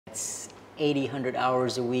80, 100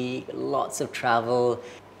 hours a week, lots of travel,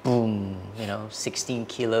 boom, 16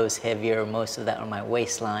 kilos heavier, most of that on my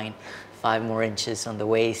waistline, 5 more inches on the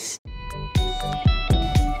waist.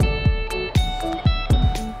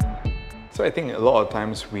 So I think a lot of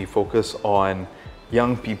times we focus on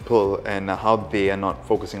young people and how they are not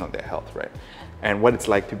focusing on their health, right? And what it's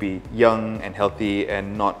like to be young and healthy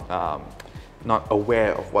and not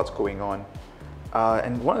aware of what's going on.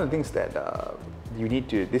 And one of the things that you need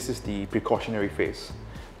to, this is the precautionary phase.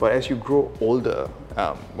 But as you grow older,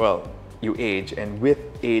 well, you age, and with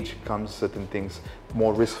age comes certain things,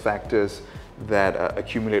 more risk factors that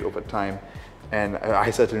accumulate over time. And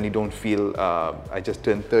I certainly don't feel, I just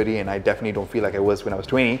turned 30 and I definitely don't feel like I was when I was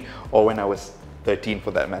 20 or when I was 13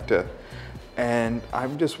 for that matter. And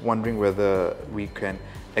I'm just wondering whether we can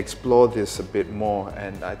explore this a bit more.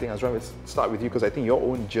 And I think Azran, let's start with you, because I think your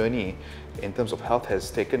own journey in terms of health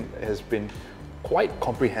has been quite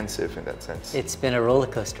comprehensive in that sense. It's been a roller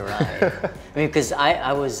coaster ride. I mean, because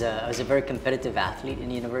I was a very competitive athlete in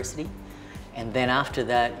university, and then after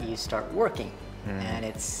that you start working, and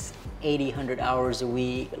it's 80, 100 hours a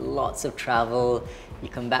week, lots of travel. You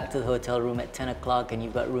come back to the hotel room at 10 o'clock and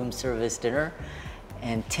you've got room service dinner.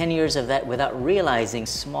 And 10 years of that without realizing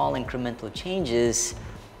small incremental changes,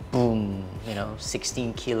 boom,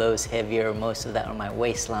 16 kilos heavier, most of that on my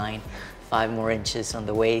waistline, 5 more inches on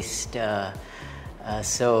the waist.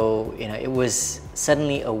 So, it was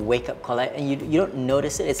suddenly a wake-up call, and you don't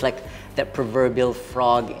notice it. It's like that proverbial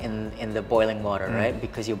frog in the boiling water, right?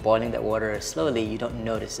 Because you're boiling that water slowly, you don't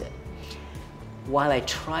notice it. While I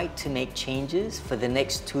tried to make changes for the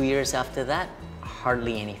next 2 years after that,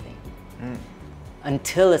 hardly anything.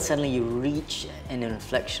 Until suddenly you reach an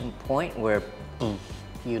inflection point where boom,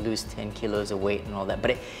 you lose 10 kilos of weight and all that.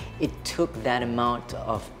 But it took that amount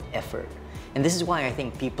of effort. And this is why I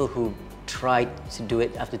think people who try to do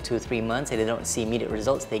it after 2 or 3 months and they don't see immediate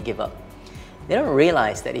results, they give up. They don't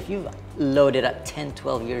realize that if you've loaded up 10,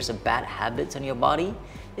 12 years of bad habits on your body,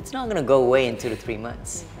 it's not going to go away in 2 to 3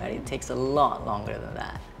 months. Right? It takes a lot longer than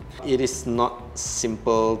that. It is not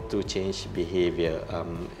simple to change behavior,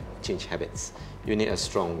 change habits. You need a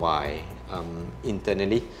strong why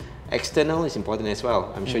internally. External is important as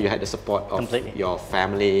well. I'm sure you had the support of your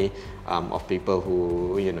family, of people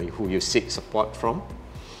who you seek support from.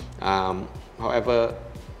 However,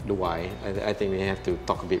 the why, I think we have to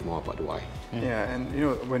talk a bit more about the why. Yeah,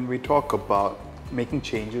 and when we talk about making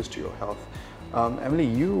changes to your health, Emily,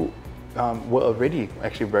 you were already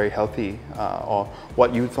actually very healthy, or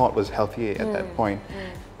what you thought was healthy at that point.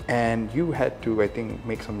 And you had to, I think,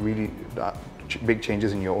 make some really big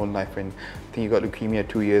changes in your own life, and I think you got leukemia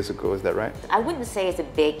 2 years ago, is that right? I wouldn't say it's a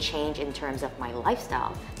big change in terms of my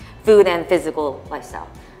lifestyle, food and physical lifestyle.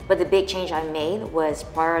 But the big change I made was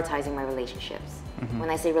prioritizing my relationships. When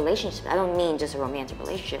I say relationships, I don't mean just a romantic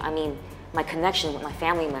relationship. I mean my connection with my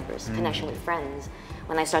family members, connection with friends.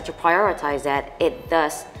 When I start to prioritize that, it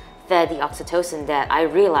thus fed the oxytocin that I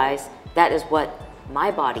realized that is what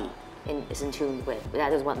my body is in tune with.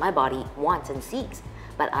 That is what my body wants and seeks.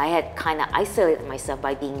 But I had kind of isolated myself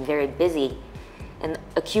by being very busy and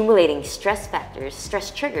accumulating stress factors,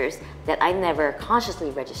 stress triggers that I never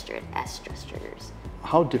consciously registered as stress triggers.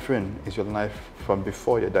 How different is your life from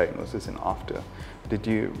before your diagnosis and after?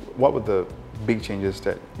 What were the big changes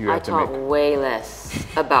that you had to make? I talk way less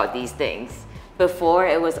about these things. Before,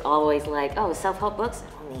 it was always like, oh, self-help books,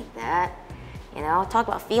 I don't need that. Talk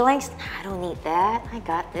about feelings, I don't need that, I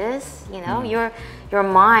got this. Your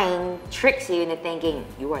mind tricks you into thinking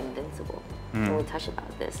you are invincible. And we touched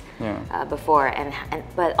about this before,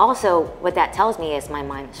 but also what that tells me is my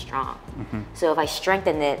mind is strong. So if I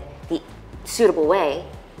strengthen it the suitable way,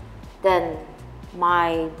 then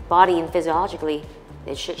my body and physiologically,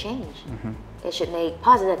 it should change. It should make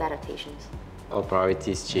positive adaptations. Our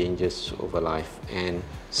priorities changes over life, and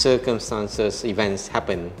circumstances, events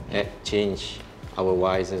happen that change our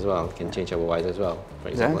whys as well, can change our whys as well. For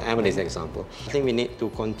example, Emily's example. I think we need to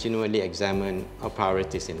continually examine our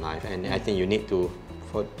priorities in life, and I think you need to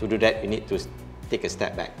do that, you need to take a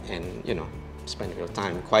step back and spend a little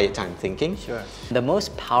time, quiet time thinking. Sure. The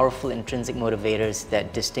most powerful intrinsic motivators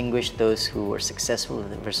that distinguish those who were successful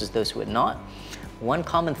versus those who were not, one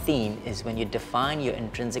common theme is when you define your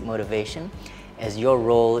intrinsic motivation as your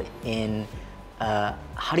role in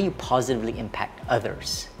how do you positively impact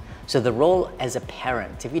others. So the role as a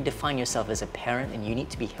parent, if you define yourself as a parent and you need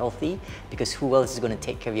to be healthy because who else is going to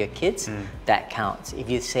take care of your kids, that counts. If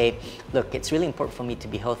you say, look, it's really important for me to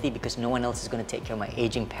be healthy because no one else is going to take care of my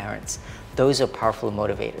aging parents, those are powerful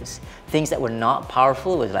motivators. Things that were not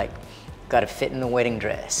powerful was like, got to fit in the wedding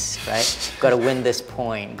dress, right? Got to win this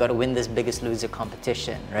point, got to win this Biggest Loser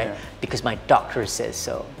competition, right? Yeah. Because my doctor says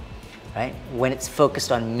so, right? When it's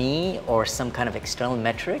focused on me or some kind of external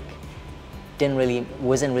metric,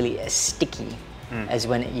 wasn't really as sticky as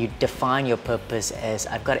when you define your purpose as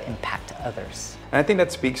I've got to impact others. And I think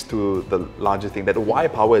that speaks to the larger thing, that why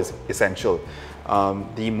power is essential.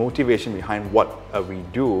 The motivation behind what we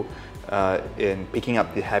do in picking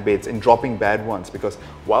up the habits and dropping bad ones, because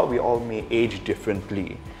while we all may age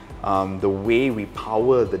differently, the way we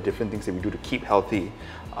power the different things that we do to keep healthy,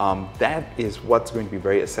 that is what's going to be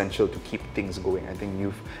very essential to keep things going. I think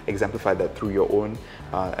you've exemplified that through your own,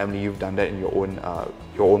 Emily, you've done that in your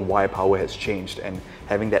own why power has changed, and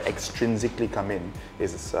having that extrinsically come in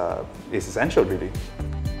is essential, really.